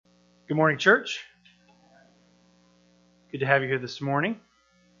Good morning, church. Good to have you here this morning.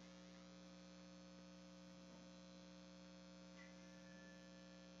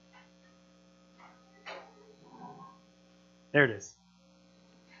 There it is.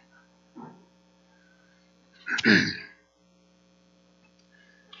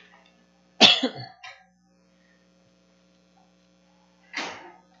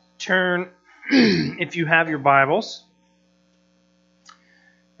 Turn, if you have your Bibles,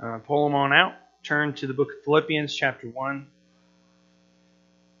 pull them on out. Turn to the book of Philippians, chapter 1.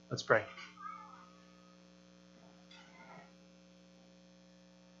 Let's pray.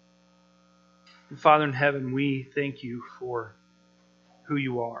 Father in heaven, we thank you for who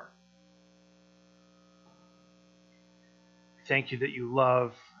you are. We thank you that you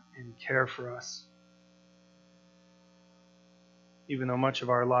love and care for us. Even though most of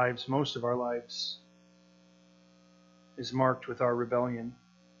our lives, is marked with our rebellion.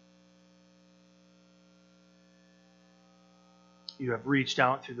 You have reached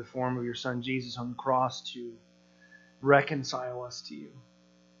out through the form of your Son Jesus on the cross to reconcile us to you.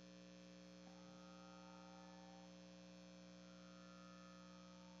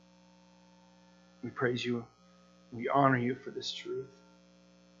 We praise you. We honor you for this truth.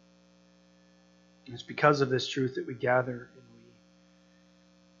 And it's because of this truth that we gather and we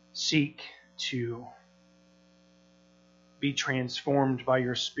seek to be transformed by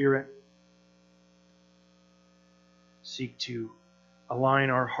your Spirit. Seek to align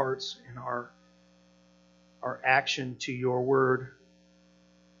our hearts and our action to your word.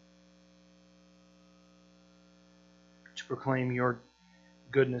 To proclaim your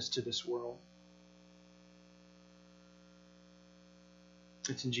goodness to this world.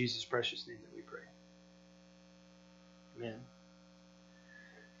 It's in Jesus' precious name that we pray. Amen.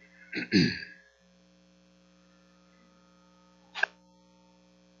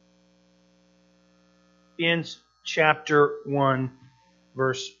 Philippians chapter 1,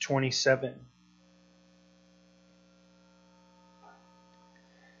 verse 27.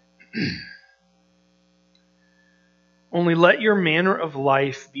 Only let your manner of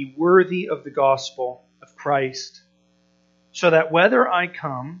life be worthy of the gospel of Christ, so that whether I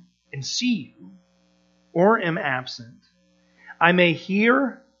come and see you or am absent, I may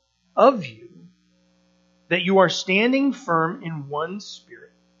hear of you that you are standing firm in one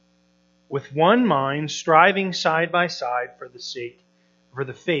spirit, with one mind, striving side by side for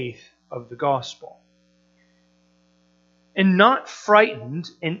the faith of the gospel, and not frightened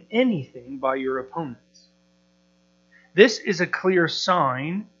in anything by your opponents. This is a clear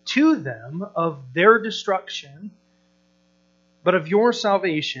sign to them of their destruction, but of your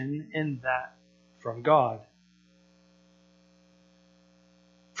salvation, and that from God.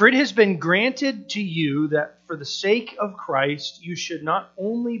 For it has been granted to you that for the sake of Christ you should not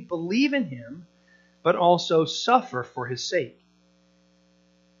only believe in Him, but also suffer for His sake,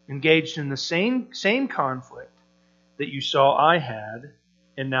 engaged in the same conflict that you saw I had,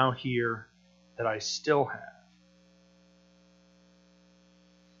 and now hear that I still have.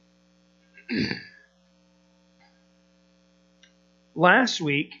 Last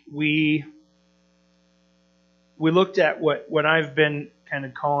week, we looked at what I've been kind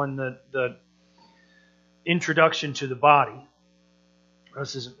of calling the introduction to the body.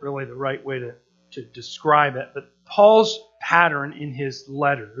 This isn't really the right way to describe it, but Paul's pattern in his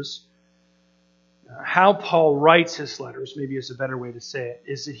letters, how Paul writes his letters, maybe is a better way to say it,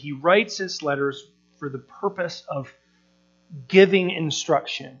 is that he writes his letters for the purpose of giving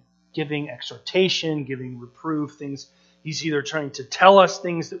instruction, giving exhortation, giving reproof, things. He's either trying to tell us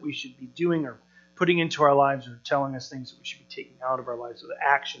things that we should be doing or putting into our lives, or telling us things that we should be taking out of our lives, or the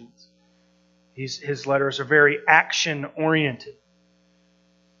actions. His letters are very action-oriented.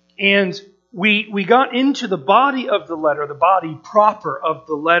 And we got into the body of the letter, the body proper of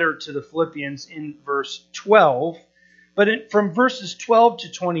the letter to the Philippians in verse 12. But from verses 12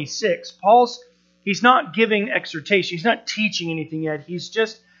 to 26, he's not giving exhortation. He's not teaching anything yet.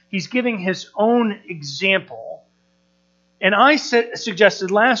 He's giving his own example. And I suggested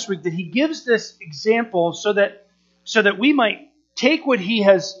last week that he gives this example so that we might take what he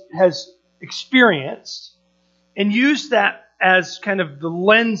has experienced and use that as kind of the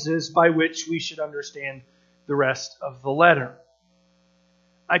lenses by which we should understand the rest of the letter.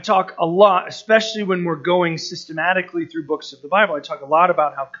 I talk a lot, especially when we're going systematically through books of the Bible, I talk a lot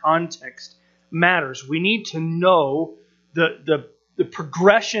about how context matters. We need to know the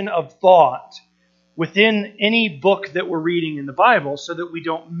progression of thought within any book that we're reading in the Bible so that we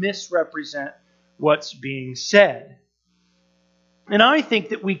don't misrepresent what's being said. And I think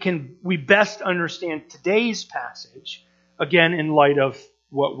that we best understand today's passage, again, in light of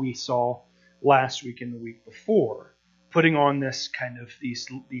what we saw last week and the week before, putting on this kind of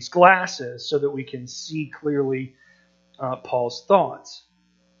these glasses so that we can see clearly Paul's thoughts.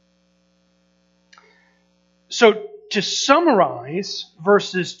 So to summarize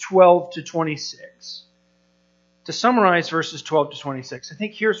verses 12 to 26, I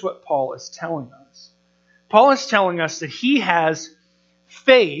think here's what Paul is telling us. Paul is telling us that he has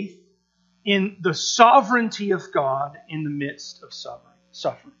faith in the sovereignty of God in the midst of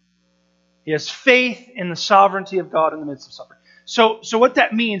suffering. He has faith in the sovereignty of God in the midst of suffering. So what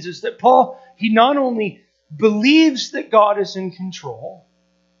that means is that Paul, he not only believes that God is in control,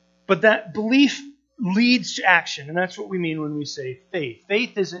 but that belief leads to action. And that's what we mean when we say faith.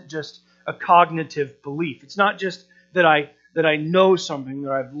 Faith isn't just a cognitive belief. It's not just that I know something,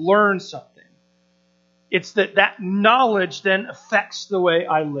 that I've learned something. It's that knowledge then affects the way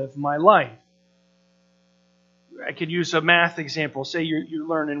I live my life. I could use a math example. Say you're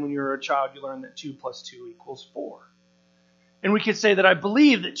learning when you're a child, you learn that 2 plus 2 equals 4. And we could say that I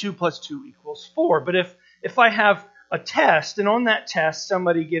believe that 2 plus 2 equals 4. But if I have a test, and on that test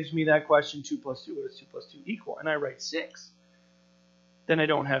somebody gives me that question, 2 plus 2, what does 2 plus 2 equal? And I write 6. Then I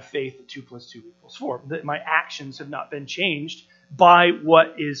don't have faith that 2 plus 2 equals 4. That my actions have not been changed by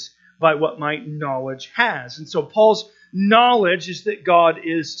what my knowledge has. And so Paul's knowledge is that God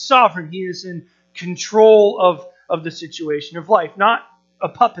is sovereign. He is in control of the situation of life. Not a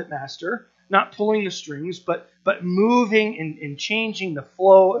puppet master, not pulling the strings, but moving and changing the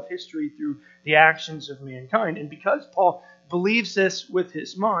flow of history through the actions of mankind. And because Paul believes this with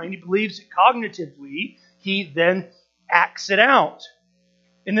his mind, he believes it cognitively, he then acts it out.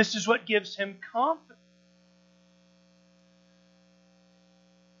 And this is what gives him confidence.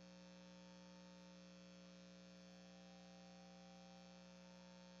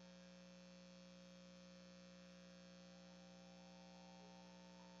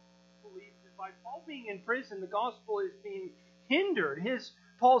 By Paul being in prison, the gospel is being hindered.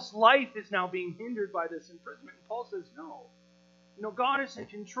 Paul's life is now being hindered by this imprisonment. And Paul says, no, God is in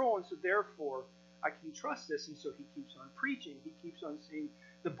control, and so therefore I can trust this. And so he keeps on preaching. He keeps on seeing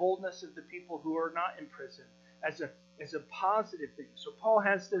the boldness of the people who are not in prison as a positive thing. So Paul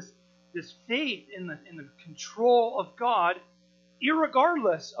has this faith in the control of God,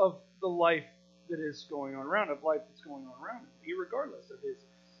 irregardless of the life that is going on around him, irregardless of his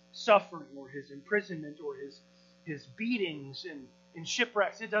suffering or his imprisonment or his beatings and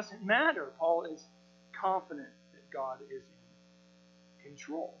shipwrecks. It doesn't matter. Paul is confident that God is in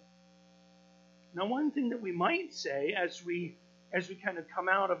control. Now, one thing that we might say as we kind of come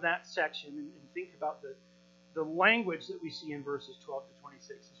out of that section and think about the language that we see in verses 12 to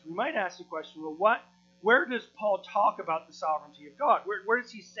 26 is we might ask the question, well, where does Paul talk about the sovereignty of God? Where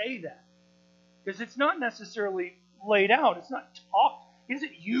does he say that? Because it's not necessarily laid out. It's not talked. He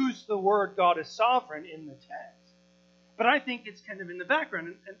doesn't use the word God is sovereign in the text. But I think it's kind of in the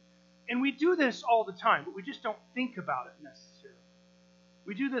background. And we do this all the time, but we just don't think about it necessarily.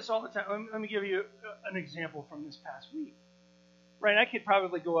 We do this all the time. Let me give you an example from this past week. Right, I could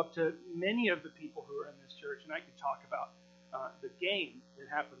probably go up to many of the people who are in this church, and I could talk about the game that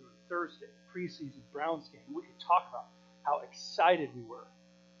happened on Thursday, the preseason Browns game. We could talk about how excited we were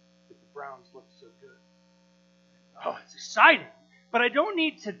that the Browns looked so good. Oh, it's exciting. But I don't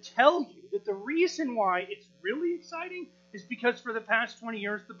need to tell you that the reason why it's really exciting is because for the past 20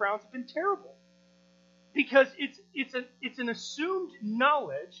 years, the Browns have been terrible. Because it's an assumed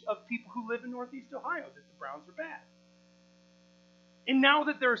knowledge of people who live in Northeast Ohio that the Browns are bad. And now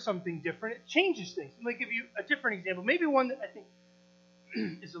that there's something different, it changes things. Let me give you a different example. Maybe one that I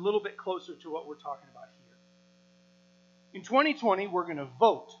think is a little bit closer to what we're talking about here. In 2020, we're going to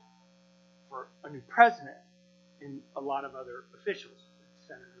vote for a new president and a lot of other officials,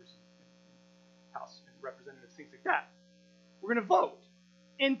 senators and House and representatives, things like that. We're going to vote.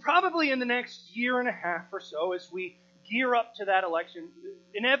 And probably in the next year and a half or so, as we gear up to that election,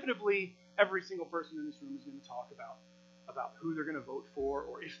 inevitably every single person in this room is going to talk about who they're going to vote for,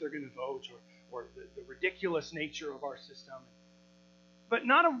 or if they're going to vote, or the ridiculous nature of our system. But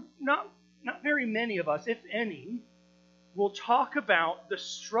not very many of us, if any, will talk about the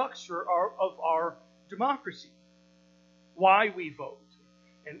structure of our democracy, why we vote,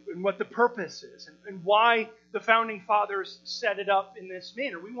 and what the purpose is, and why the Founding Fathers set it up in this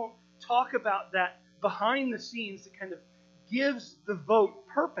manner. We won't talk about that behind the scenes that kind of gives the vote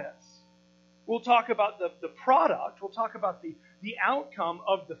purpose. We'll talk about the product. We'll talk about the outcome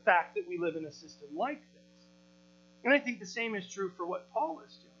of the fact that we live in a system like this. And I think the same is true for what Paul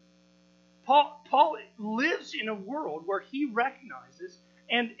is doing. Paul lives in a world where he recognizes,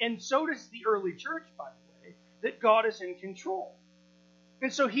 and so does the early church, by the way, that God is in control.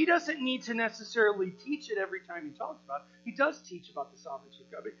 And so he doesn't need to necessarily teach it every time he talks about it. He does teach about the sovereignty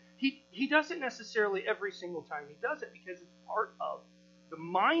of God, but he doesn't necessarily every single time he does it, because it's part of the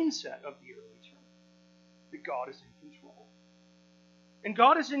mindset of the early church that God is in control. And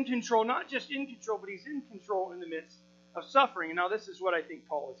God is in control, not just in control, but he's in control in the midst of suffering. And now this is what I think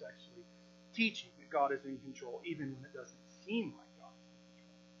Paul is actually teaching, that God is in control even when it doesn't seem like God is in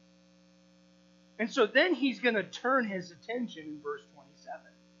control. And so then he's going to turn his attention in verse 27.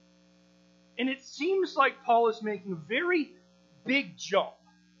 And it seems like Paul is making a very big jump.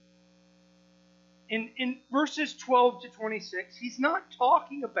 In verses 12 to 26, he's not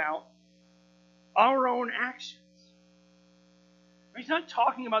talking about our own actions. He's not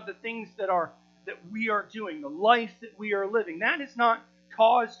talking about the things that we are doing, the life that we are living. That has not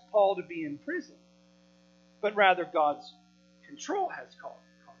caused Paul to be in prison, but rather God's control has caused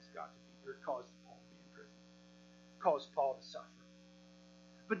Paul to be in prison, caused Paul to suffer.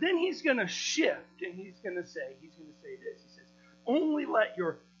 But then he's going to shift, and he's going to say this. He says, "Only let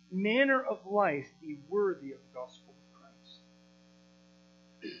your manner of life be worthy of the gospel of Christ."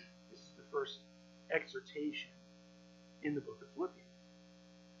 This is the first exhortation in the book of Philippians.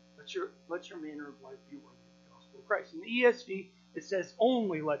 Let your manner of life be worthy of the gospel of Christ. In the ESV, it says,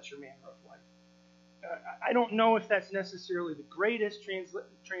 "Only let your manner of life." I don't know if that's necessarily the greatest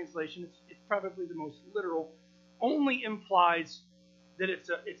translation. It's probably the most literal. Only implies that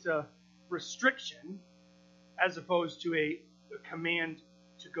it's a restriction as opposed to a command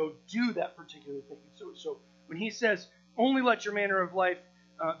to go do that particular thing. So when he says, "Only let your manner of life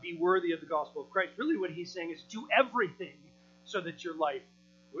be worthy of the gospel of Christ," really what he's saying is do everything so that your life,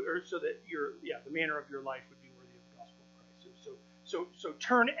 or so that the manner of your life would be worthy of the gospel of Christ. So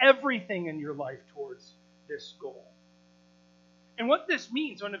turn everything in your life towards this goal. And what this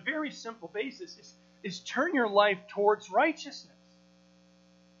means on a very simple basis is turn your life towards righteousness.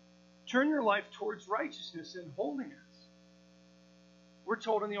 Turn your life towards righteousness and holiness. We're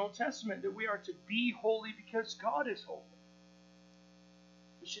told in the Old Testament that we are to be holy because God is holy.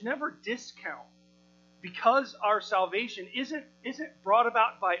 We should never discount, because our salvation isn't brought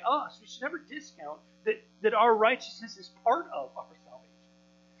about by us. We should never discount that our righteousness is part of our salvation.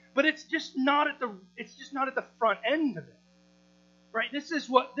 But it's just not at the front end of it. Right? This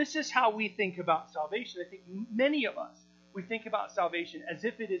is how we think about salvation. I think many of us, we think about salvation as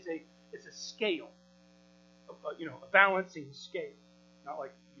if it's a scale, a balancing scale. Not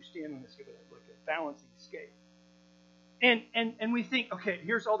like you stand on this, but like a balancing scale. And we think, okay,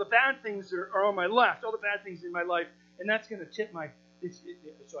 here's all the bad things that are on my left, all the bad things in my life, and that's going to tip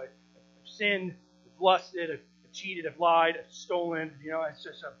so I've sinned, I've lusted, I've cheated, I've lied, I've stolen, it's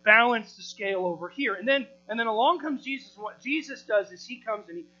just a balance the scale over here. And then along comes Jesus, and what Jesus does is he comes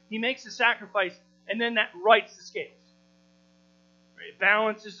and he makes a sacrifice, and then that rights the scales. It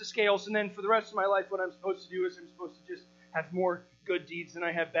balances the scales, and then for the rest of my life, what I'm supposed to do is I'm supposed to just have more good deeds than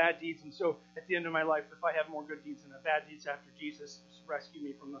I have bad deeds. And so at the end of my life, if I have more good deeds than bad deeds after Jesus rescue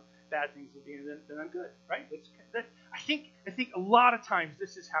me from the bad things of being, then I'm good, right? I think a lot of times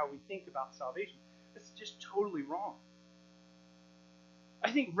this is how we think about salvation. It's just totally wrong.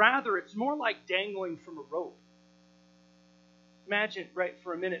 I think rather it's more like dangling from a rope. Imagine, right,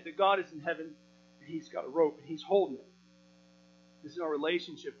 for a minute that God is in heaven and he's got a rope and he's holding it. This is our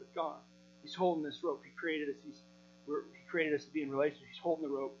relationship with God. He's holding this rope. He created us. He created us to be in relationship. He's holding the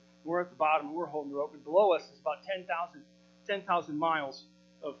rope. We're at the bottom and we're holding the rope. And below us is about 10,000 miles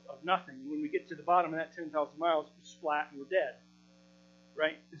of nothing. And when we get to the bottom of that 10,000 miles, we splat and we're dead.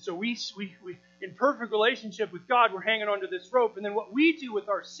 Right? And so we in perfect relationship with God, we're hanging onto this rope. And then what we do with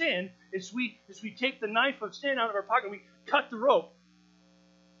our sin is we take the knife of sin out of our pocket and we cut the rope.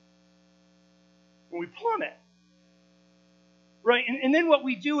 And we plummet. Right? And then what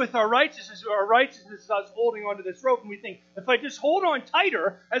we do with our righteousness is us holding onto this rope, and we think, if I just hold on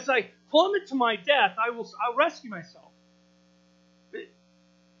tighter as I plummet to my death, I'll rescue myself.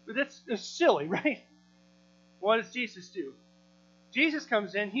 But that's silly, right? What does Jesus do? Jesus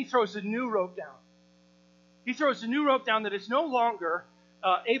comes in, he throws a new rope down. He throws a new rope down that is no longer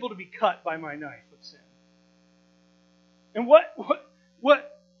able to be cut by my knife of sin. And what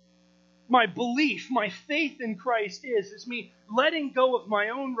my belief, my faith in Christ is me letting go of my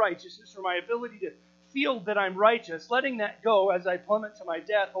own righteousness or my ability to feel that I'm righteous, letting that go as I plummet to my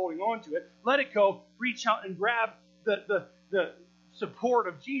death, holding on to it. Let it go, reach out and grab the support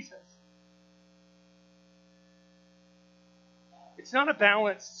of Jesus. It's not a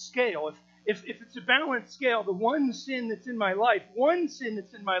balanced scale. If it's a balanced scale, the one sin that's in my life weighs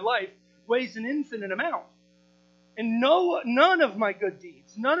an infinite amount. And none of my good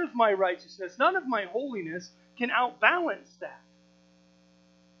deeds, none of my righteousness, none of my holiness can outbalance that.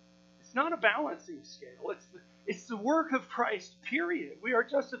 It's not a balancing scale. It's the work of Christ, period. We are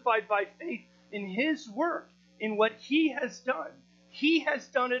justified by faith in His work, in what He has done. He has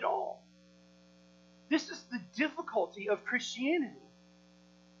done it all. This is the difficulty of Christianity.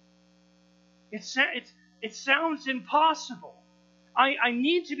 It sounds impossible. I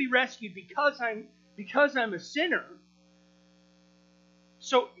need to be rescued because I'm a sinner.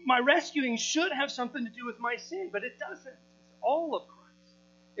 So my rescuing should have something to do with my sin, but it doesn't. It's all of Christ.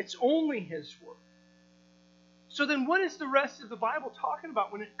 It's only His work. So then what is the rest of the Bible talking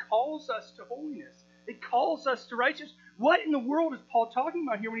about when it calls us to holiness? It calls us to righteousness. What in the world is Paul talking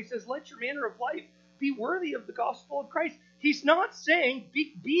about here when he says, let your manner of life be worthy of the gospel of Christ? He's not saying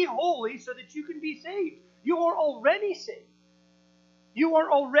be holy so that you can be saved. You are already saved. You are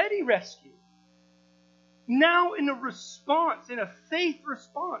already rescued. Now in a response, in a faith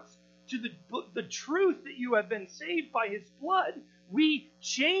response to the truth that you have been saved by His blood, we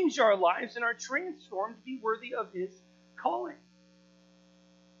change our lives and are transformed to be worthy of His calling.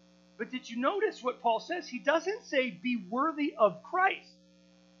 But did you notice what Paul says? He doesn't say be worthy of Christ.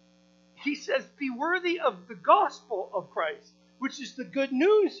 He says be worthy of the gospel of Christ, which is the good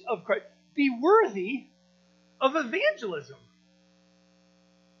news of Christ. Be worthy of evangelism.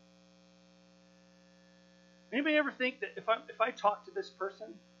 Anybody ever think that if I talk to this person,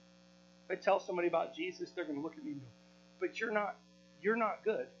 if I tell somebody about Jesus, they're going to look at me and go, but you're not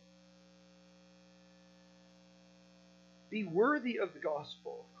good. Be worthy of the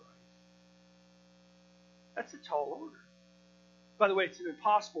gospel of Christ. That's a tall order. By the way, it's an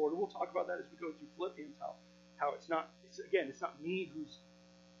impossible order. We'll talk about that as we go through Philippians, how it's not me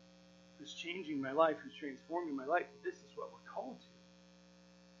who's changing my life, who's transforming my life. But this is what we're called to.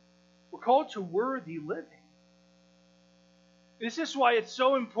 We're called to worthy living. This is why it's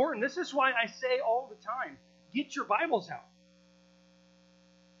so important. This is why I say all the time, get your Bibles out.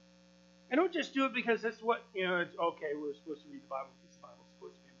 And don't just do it because that's what, it's okay, we're supposed to read the Bible because the Bible's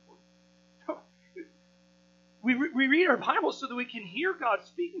supposed to be important. We read our Bible so that we can hear God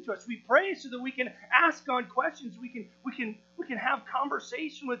speaking to us. We pray so that we can ask God questions. We can have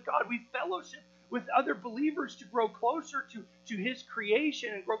conversation with God. We fellowship with other believers to grow closer to His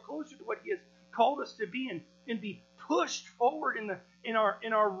creation and grow closer to what He has called us to be and be pushed forward in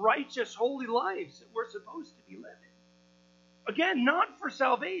our righteous, holy lives that we're supposed to be living. Again, not for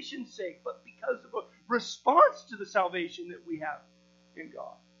salvation's sake, but because of a response to the salvation that we have in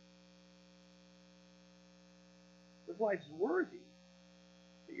God. Live lives worthy,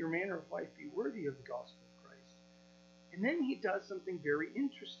 that your manner of life be worthy of the gospel of Christ. And then he does something very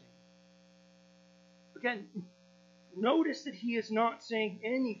interesting. Again, notice that he is not saying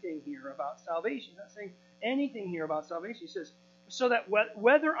anything here about salvation. He's not saying anything here about salvation. He says, so that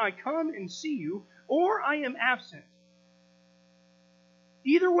whether I come and see you or I am absent,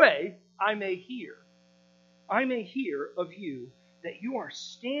 either way, I may hear of you that you are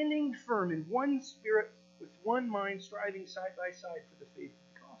standing firm in one spirit with one mind, striving side by side for the faith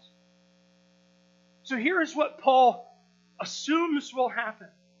of the gospel. So here is what Paul assumes will happen.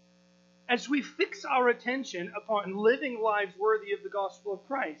 As we fix our attention upon living lives worthy of the gospel of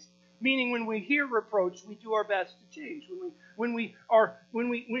Christ, meaning when we hear reproach, we do our best to change. When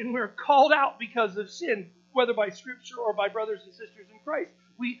we're called out because of sin, whether by Scripture or by brothers and sisters in Christ,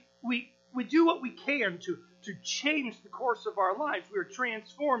 we do what we can to change the course of our lives. We are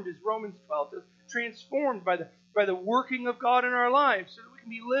transformed, as Romans 12 says, transformed by the working of God in our lives, so that we can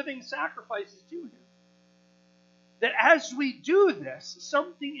be living sacrifices to Him. That as we do this,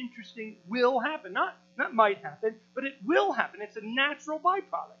 something interesting will happen. Not might happen, but it will happen. It's a natural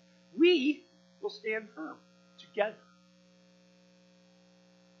byproduct. We will stand firm together.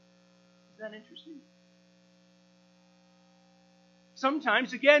 Is that interesting?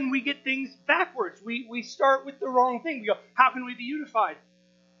 Sometimes, again, we get things backwards. We start with the wrong thing. We go, how can we be unified?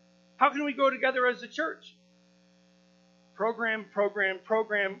 How can we go together as a church? Program.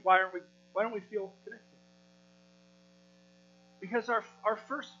 Why don't we feel connected? Because our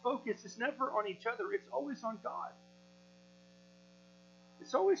first focus is never on each other. It's always on God.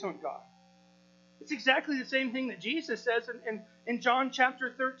 It's always on God. It's exactly the same thing that Jesus says in John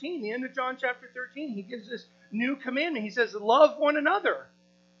chapter 13. The end of John chapter 13, He gives this new commandment. He says, love one another.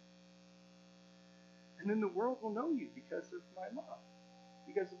 And then the world will know you because of my love.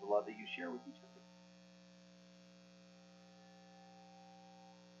 Because of the love that you share with each other.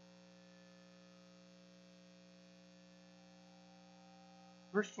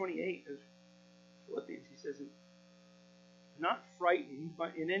 Verse 28 of Philippians, he says, not frightened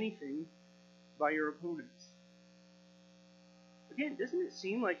in anything by your opponents. Again, doesn't it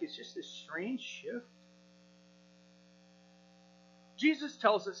seem like it's just this strange shift? Jesus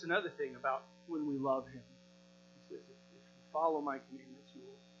tells us another thing about when we love him. He says, if you follow my commandments, you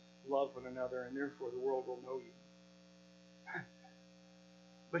will love one another, and therefore the world will know you.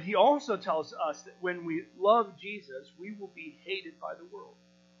 But he also tells us that when we love Jesus, we will be hated by the world.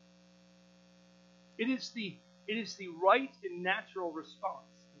 It is the right and natural response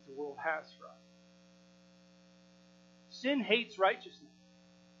that the world has for us. Sin hates righteousness.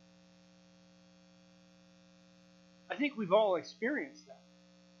 I think we've all experienced that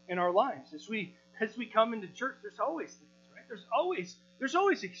in our lives. As we come into church, there's always things, right? There's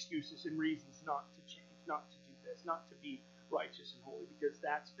always excuses and reasons not to change, not to do this, not to be righteous and holy because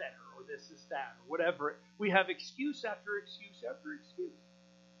that's better, or this is that, or whatever. We have excuse after excuse after excuse.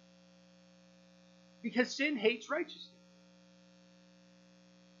 Because sin hates righteousness.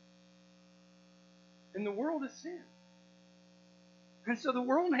 And the world is sin. And so the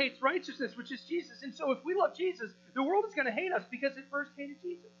world hates righteousness, which is Jesus. And so if we love Jesus, the world is going to hate us because it first hated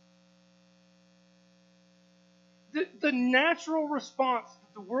Jesus. The natural response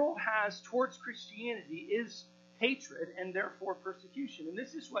that the world has towards Christianity is hatred and therefore persecution. And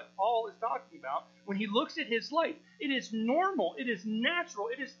this is what Paul is talking about when he looks at his life. It is normal, it is natural,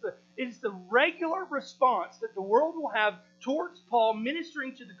 it is the regular response that the world will have towards Paul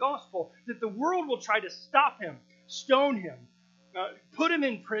ministering to the gospel, that the world will try to stop him, stone him, put him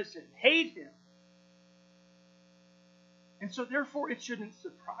in prison, hate him. And so therefore it shouldn't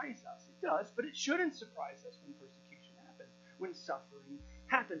surprise us. It does, but it shouldn't surprise us when persecution happens, when suffering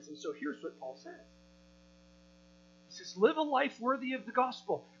happens. And so here's what Paul says. He says, live a life worthy of the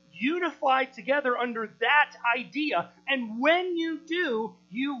gospel. Unify together under that idea. And when you do,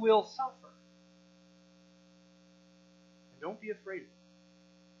 you will suffer. And don't be afraid of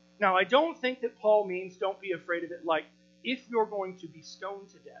it. Now, I don't think that Paul means don't be afraid of it like if you're going to be stoned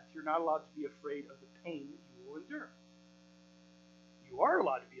to death, you're not allowed to be afraid of the pain that you will endure. You are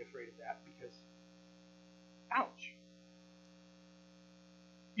allowed to be afraid of that because, ouch.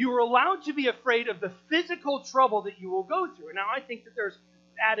 You are allowed to be afraid of the physical trouble that you will go through. And now I think that there's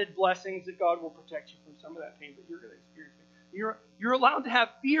added blessings that God will protect you from some of that pain, but you're going to experience it. You're allowed to have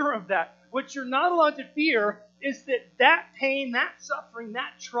fear of that. What you're not allowed to fear is that pain, that suffering,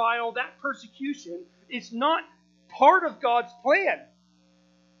 that trial, that persecution is not part of God's plan.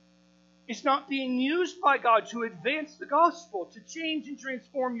 It's not being used by God to advance the gospel, to change and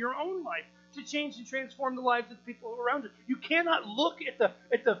transform your own life, to change and transform the lives of the people around you. You cannot look at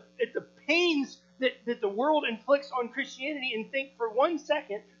the pains that the world inflicts on Christianity and think for 1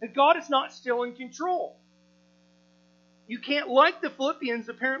 second that God is not still in control. You can't, like the Philippians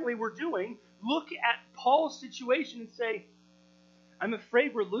apparently were doing, look at Paul's situation and say, I'm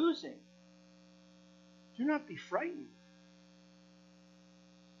afraid we're losing. Do not be frightened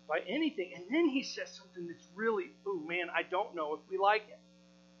by anything. And then he says something that's really, oh man, I don't know if we like it.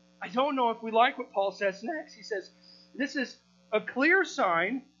 I don't know if we like what Paul says next. He says, this is a clear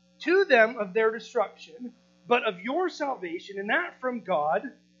sign to them of their destruction, but of your salvation, and that from God.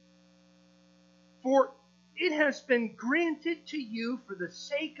 For it has been granted to you for the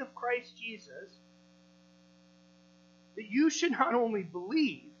sake of Christ Jesus that you should not only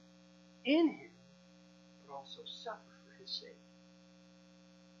believe in him, but also suffer for his sake.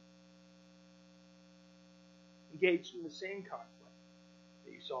 Engaged in the same conflict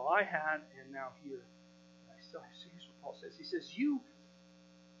that you saw I had, and now here I still have. So here's what Paul says. He says, you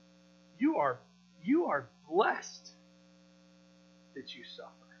are blessed that you suffer.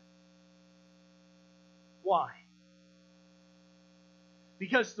 Why?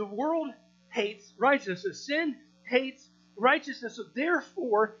 Because the world hates righteousness. Sin hates righteousness. So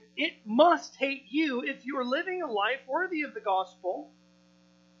therefore, it must hate you if you're living a life worthy of the gospel.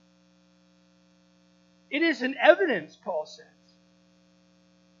 It is an evidence, Paul says.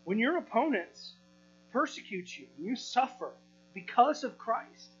 When your opponents persecute you and you suffer because of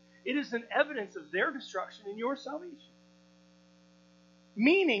Christ, it is an evidence of their destruction and your salvation.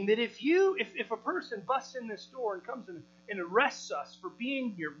 Meaning that if a person busts in this door and comes in and arrests us for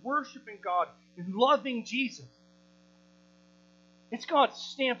being here, worshiping God and loving Jesus, it's God's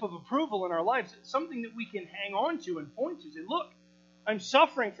stamp of approval in our lives. It's something that we can hang on to and point to. Say, look, I'm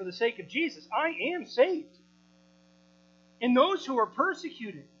suffering for the sake of Jesus. I am saved. And those who are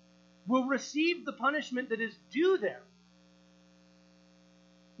persecuted will receive the punishment that is due them.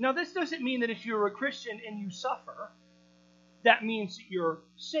 Now, this doesn't mean that if you're a Christian and you suffer, that means that you're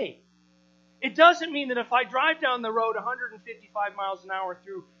saved. It doesn't mean that if I drive down the road 155 miles an hour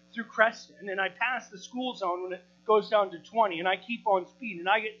through Creston and I pass the school zone when it goes down to 20 and I keep on speeding and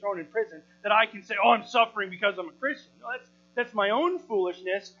I get thrown in prison, that I can say, oh, I'm suffering because I'm a Christian. No, that's my own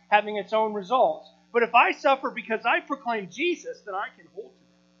foolishness having its own results. But if I suffer because I proclaim Jesus, then I can hold to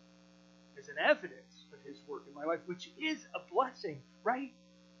that as an evidence of His work in my life, which is a blessing, right?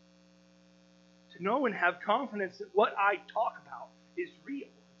 To know and have confidence that what I talk about is real,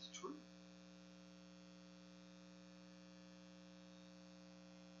 it's true.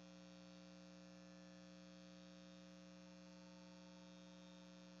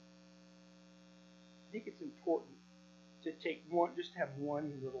 I think it's important to take one, just have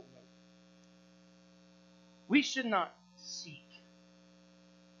one little note. We should not seek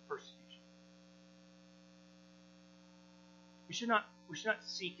persecution. We should not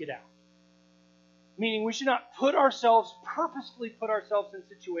seek it out. Meaning we should not purposefully put ourselves in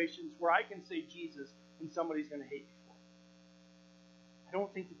situations where I can say Jesus and somebody's going to hate me for it. I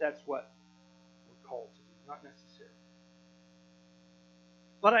don't think that that's what we're called to do, not necessarily.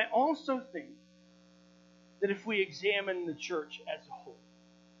 But I also think that if we examine the church as a whole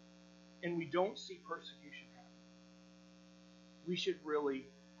and we don't see persecution happen, we should really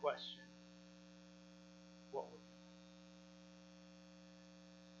question what we're doing.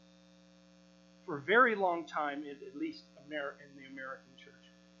 For a very long time, at least in the American church,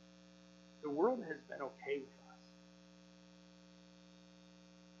 the world has been okay with us.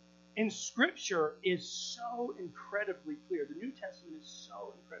 And Scripture is so incredibly clear. The New Testament is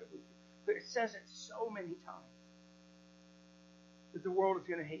so incredibly clear. But it says it so many times that the world is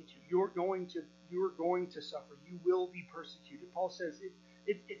going to hate you. You're going to suffer. You will be persecuted. Paul says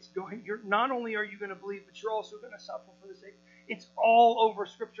it's going. Not only are you going to believe, but you're also going to suffer for the sake. It's all over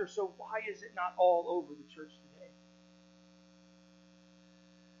Scripture. So why is it not all over the church today?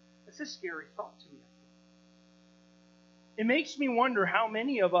 It's a scary thought to me. It makes me wonder how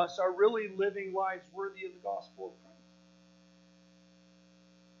many of us are really living lives worthy of the gospel of Christ.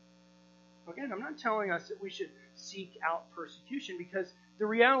 Again, I'm not telling us that we should seek out persecution, because the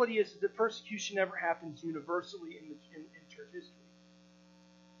reality is that persecution never happens universally in church history.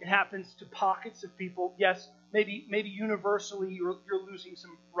 It happens to pockets of people. Yes, maybe universally you're losing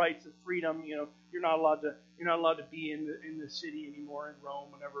some rights of freedom. You know, you're not allowed to be in the city anymore in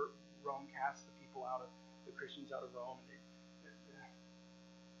Rome whenever Rome cast the Christians out of Rome.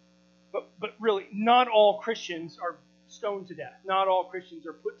 But really, not all Christians are stoned to death. Not all Christians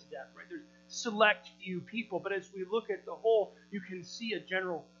are put to death, right? There's select few people, but as we look at the whole, you can see a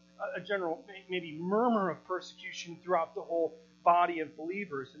general maybe murmur of persecution throughout the whole body of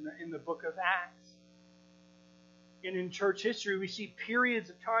believers in the book of Acts. And in church history, we see periods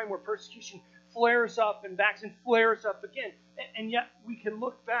of time where persecution flares up and backs and flares up again. And yet we can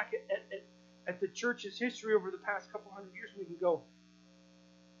look back at the church's history over the past couple hundred years and we can go,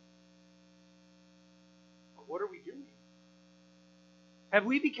 what are we doing? Have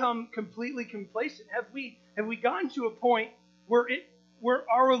we become completely complacent? Have we gotten to a point where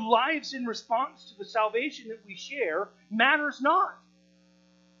our lives in response to the salvation that we share matters not?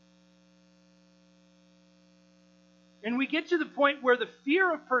 And we get to the point where the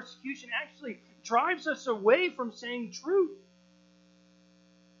fear of persecution actually drives us away from saying truth.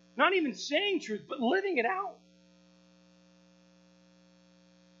 Not even saying truth, but living it out.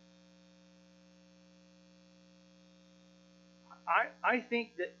 I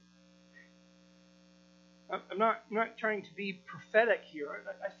think that I'm not trying to be prophetic here.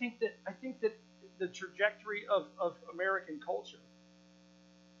 I think that the trajectory of American culture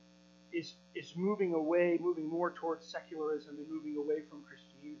is moving more towards secularism and moving away from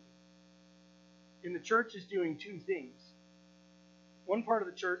Christianity. And the church is doing two things. One part of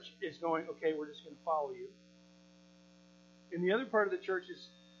the church is going, okay, we're just going to follow you. And the other part of the church is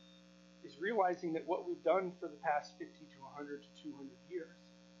realizing that what we've done for the past 50 to 100 to 200 years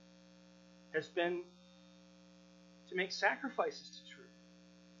has been to make sacrifices to truth.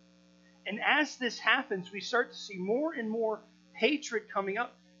 And as this happens, we start to see more and more hatred coming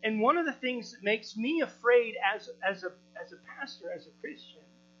up. And one of the things that makes me afraid as a pastor, as a Christian,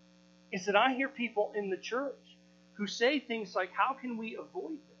 is that I hear people in the church who say things like, how can we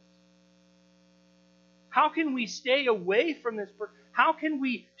avoid this? How can we stay away from this? How can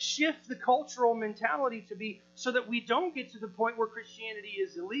we shift the cultural mentality to be so that we don't get to the point where Christianity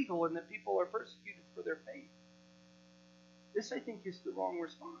is illegal and that people are persecuted for their faith? This, I think, is the wrong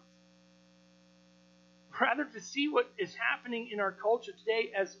response. Rather, to see what is happening in our culture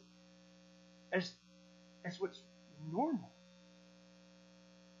today as what's normal.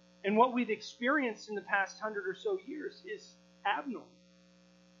 And what we've experienced in the past 100 or so years is abnormal.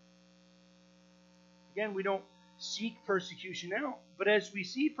 Again, we don't seek persecution out, but as we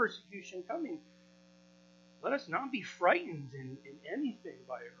see persecution coming, let us not be frightened in anything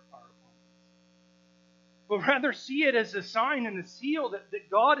by our opponents, but rather see it as a sign and a seal that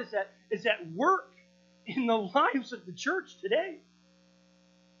God is at work in the lives of the church today.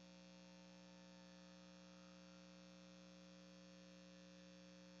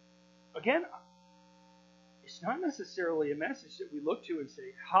 Again, it's not necessarily a message that we look to and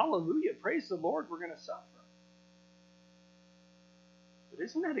say, hallelujah, praise the Lord, we're going to suffer. But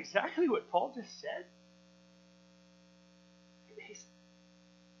isn't that exactly what Paul just said?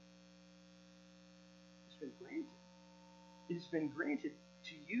 It's been granted. It has been granted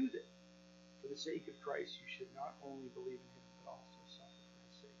to you that for the sake of Christ you should not only believe in him, but also suffer for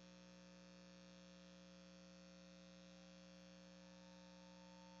his sake.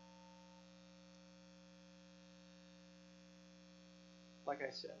 Like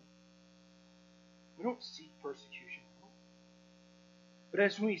I said, we don't seek persecution. But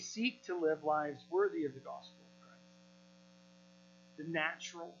as we seek to live lives worthy of the gospel of Christ, the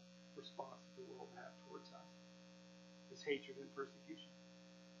natural response of the world have towards us is hatred and persecution.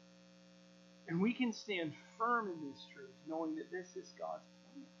 And we can stand firm in this truth, knowing that this is God's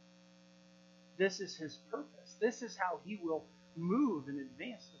plan. This is his purpose. This is how he will move and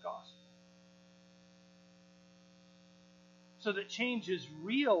advance the gospel. So that change is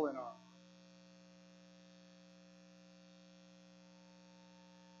real in our lives.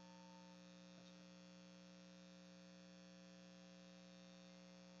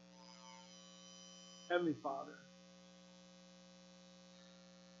 Heavenly Father,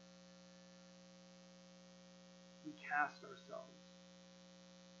 we cast ourselves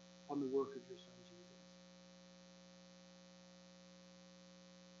on the work of your Son, Jesus.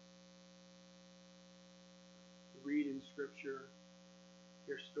 We read in Scripture,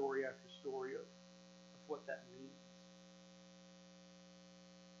 hear story after story of what that means.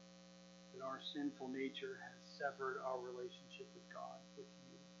 That our sinful nature has severed our relationship with God, with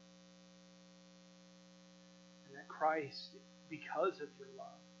you. And that Christ, because of your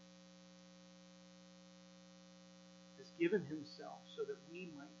love, has given himself so that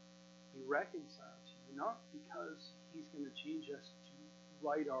we might be reconciled to you, not because he's going to change us to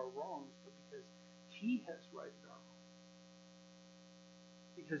right our wrongs, but because he has righted our wrongs.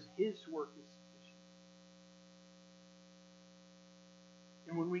 Because his work is sufficient.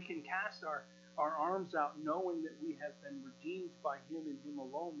 And when we can cast our arms out knowing that we have been redeemed by him and him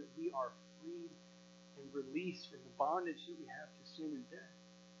alone, that we are freed and released from the bondage that we have to sin and death,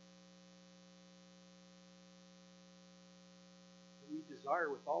 we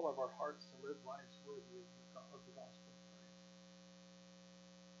desire with all of our hearts to live lives worthy of the gospel of Christ.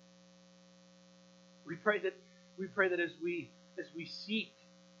 We pray that as we seek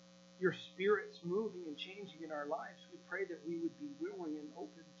your Spirit's moving and changing in our lives, we pray that we would be willing and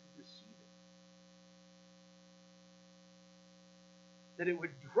open to receive it. That it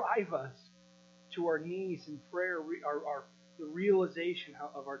would drive us to our knees in prayer, the realization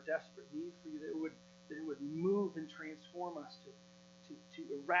of our desperate need for you, that it would move and transform us to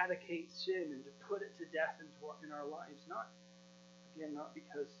eradicate sin and to put it to death in our lives. Not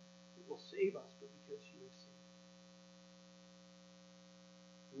because it will save us, but because you have saved us.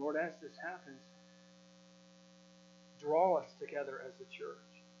 Lord, as this happens, draw us together as a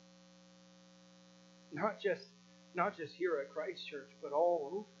church. Not just here at Christ Church, but all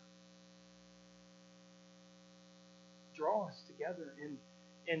over. Draw us together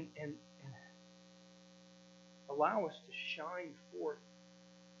and allow us to shine forth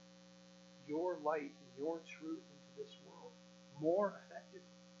your light and your truth into this world more effectively.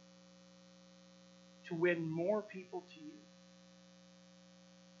 To win more people to you.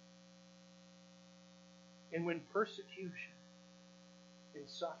 And when persecution and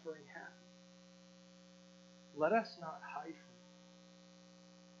suffering happen, let us not hide from it.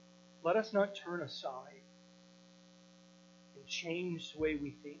 Let us not turn aside and change the way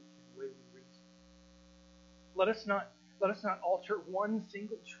we think and the way we reason. Let us not alter one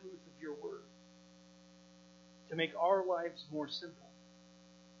single truth of your word to make our lives more simple,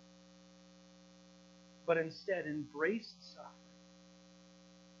 but instead embrace suffering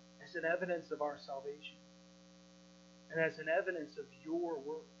as an evidence of our salvation and as an evidence of your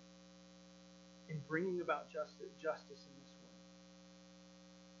work in bringing about justice in this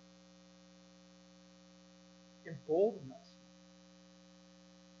world. Embolden us.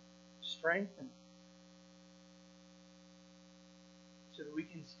 Strengthen us so that we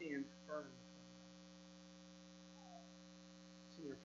can stand firm